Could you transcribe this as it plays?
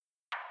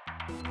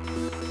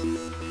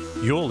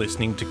You're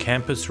listening to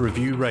Campus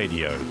Review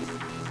Radio.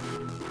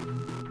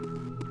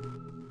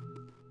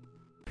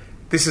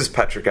 This is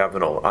Patrick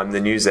Avenell. I'm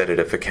the news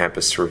editor for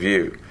Campus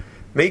Review.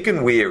 Megan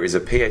Weier is a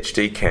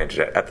PhD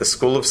candidate at the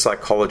School of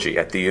Psychology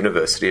at the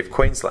University of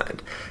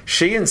Queensland.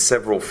 She and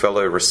several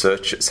fellow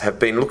researchers have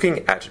been looking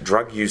at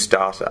drug use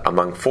data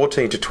among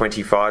 14 to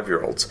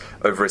 25-year-olds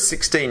over a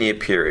 16-year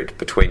period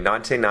between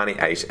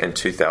 1998 and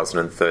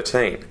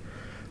 2013.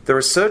 The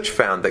research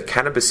found that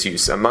cannabis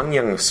use among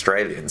young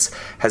Australians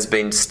has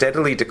been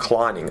steadily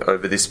declining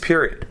over this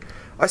period.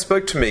 I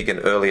spoke to Megan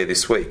earlier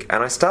this week,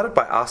 and I started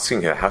by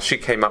asking her how she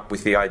came up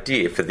with the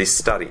idea for this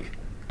study.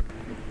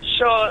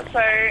 Sure.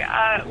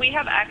 So we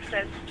have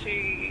access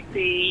to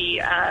the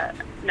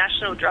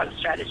National Drug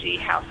Strategy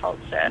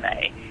Household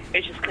Survey,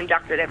 which is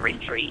conducted every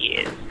 3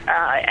 years.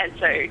 And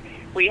so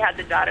we had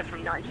the data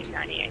from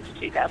 1998 to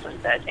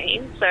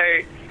 2013. So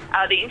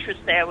the interest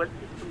there was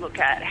to look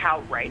at how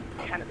rates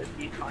of cannabis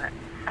use might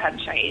have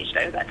changed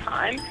over that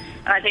time.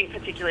 And I think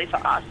particularly for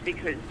us,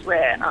 because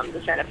we're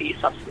the Centre for Youth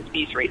Substance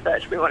Abuse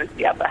Research, we wanted to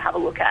be able to have a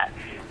look at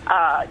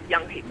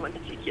young people in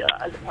particular,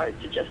 as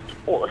opposed to just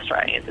all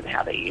Australians and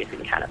how they're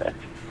using cannabis.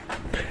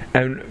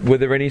 And were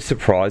there any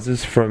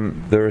surprises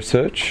from the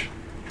research?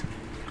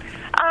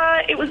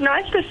 It was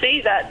nice to see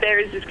that there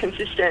is this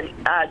consistent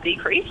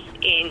decrease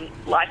in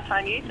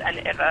lifetime use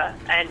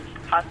and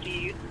past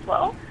year use as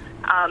well.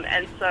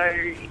 And so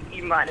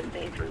you might have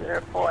seen from the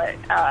report,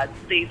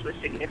 these were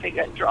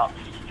significant drops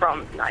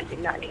from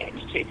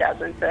 1998 to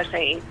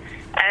 2013.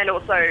 And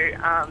also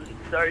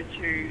those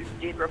who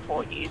did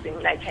report using,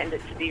 they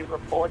tended to be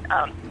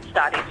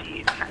starting to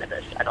use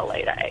cannabis at a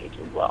later age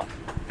as well.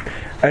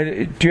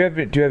 And do you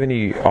have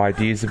any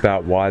ideas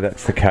about why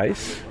that's the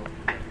case?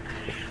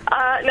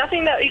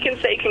 Nothing that we can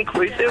say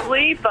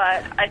conclusively,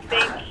 but I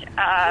think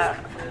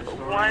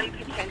one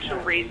potential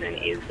reason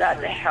is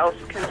that the health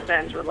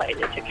concerns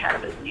related to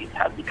cannabis use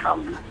have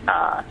become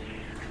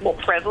more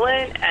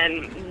prevalent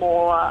and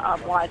more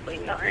widely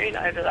known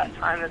over that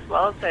time as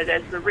well. So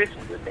there's the risks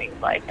of things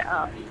like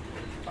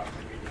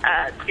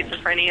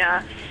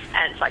schizophrenia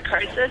and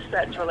psychosis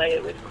that's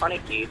related with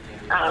chronic use.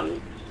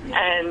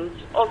 And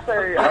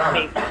also, I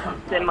think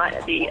there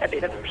might be a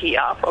bit of a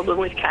PR problem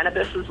with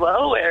cannabis as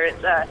well, where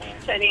it's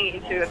turning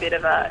into a bit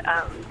of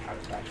a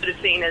sort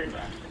of seen as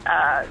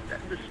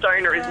the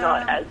stoner is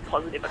not as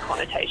positive a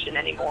connotation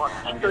anymore,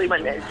 particularly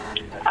when there's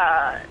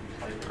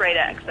greater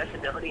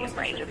accessibility and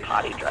range of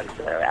party drugs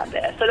that are out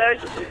there. So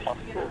those are some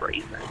possible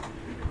reasons.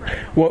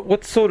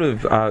 What sort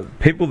of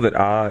people that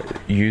are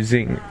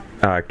using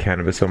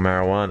cannabis or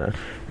marijuana,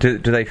 do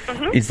they?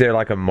 Is there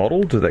like a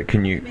model?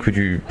 Could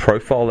you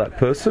profile that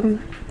person?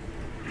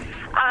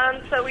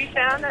 So we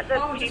found that the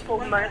people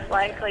most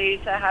likely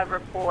to have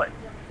report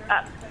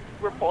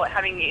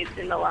having used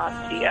in the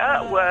last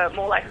year were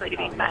more likely to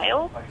be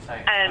male,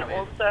 and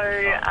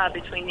also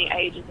between the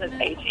ages of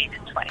 18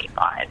 and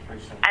 25.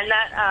 And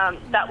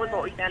that was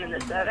what we found in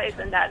the surveys,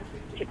 and that's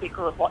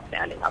typical of what's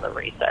found in other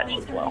research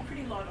as well.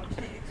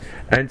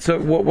 And so,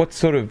 what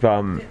sort of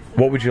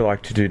what would you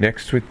like to do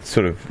next with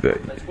sort of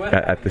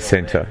at the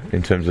centre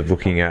in terms of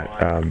looking at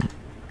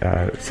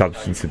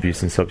substance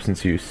abuse and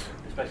substance use?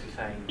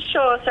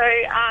 Sure. So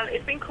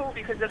it's been cool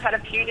because they've had a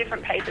few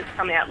different papers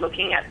come out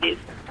looking at this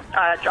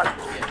drug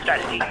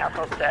strategy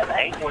household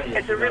survey.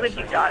 It's a really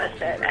big data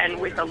set and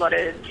with a lot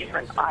of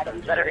different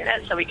items that are in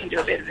it, so we can do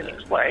a bit of an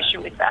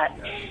exploration with that.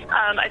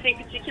 I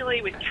think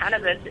particularly with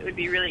cannabis, it would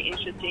be really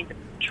interesting to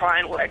try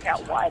and work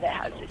out why there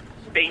has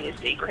been this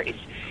decrease.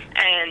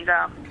 And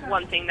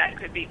one thing that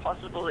could be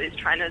possible is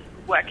trying to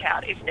work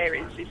out if there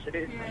is this sort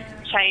of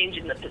change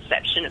in the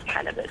perception of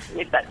cannabis,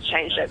 and if that's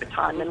changed over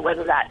time, and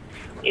whether that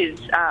is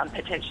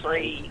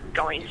potentially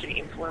going to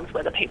influence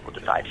whether people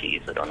decide to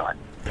use it or not.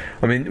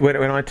 I mean,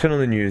 when I turn on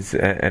the news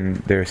and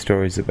there are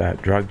stories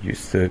about drug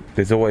use, there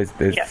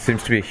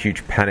seems to be a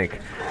huge panic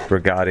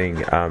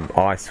regarding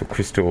ice or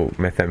crystal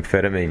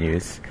methamphetamine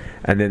use,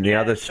 and then the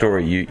other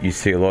story you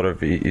see a lot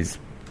of is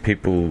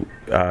people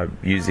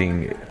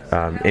using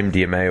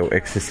MDMA or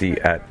ecstasy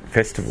at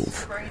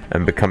festivals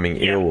and becoming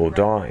ill or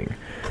dying.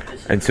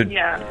 And so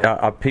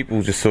are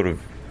people just sort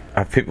of,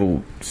 have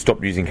people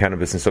stopped using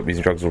cannabis and stopped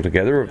using drugs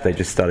altogether, or have they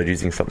just started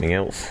using something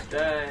else?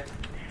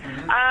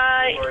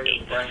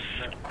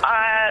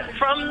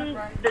 From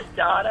the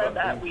data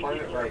that we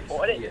didn't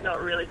report, it's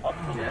not really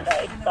possible to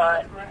say,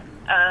 but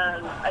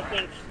I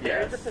think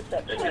there is a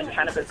perception that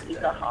cannabis is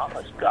a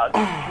harmless drug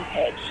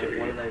compared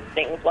to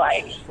things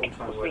like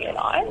ecstasy and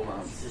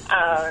ice.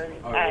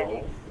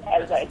 And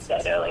as I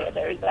said earlier,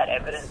 there is that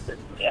evidence that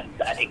suggests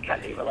that it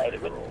can be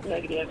related with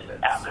negative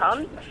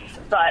outcomes.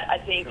 But I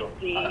think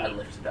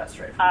when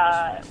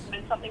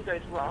something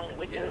goes wrong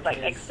with things like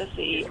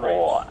ecstasy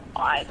or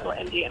ice or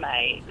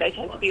MDMA, they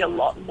tend to be a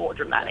lot more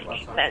dramatic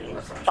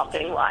than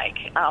something like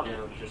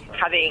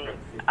having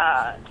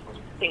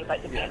things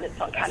like dependence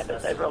on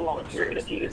cannabis over a long period of use.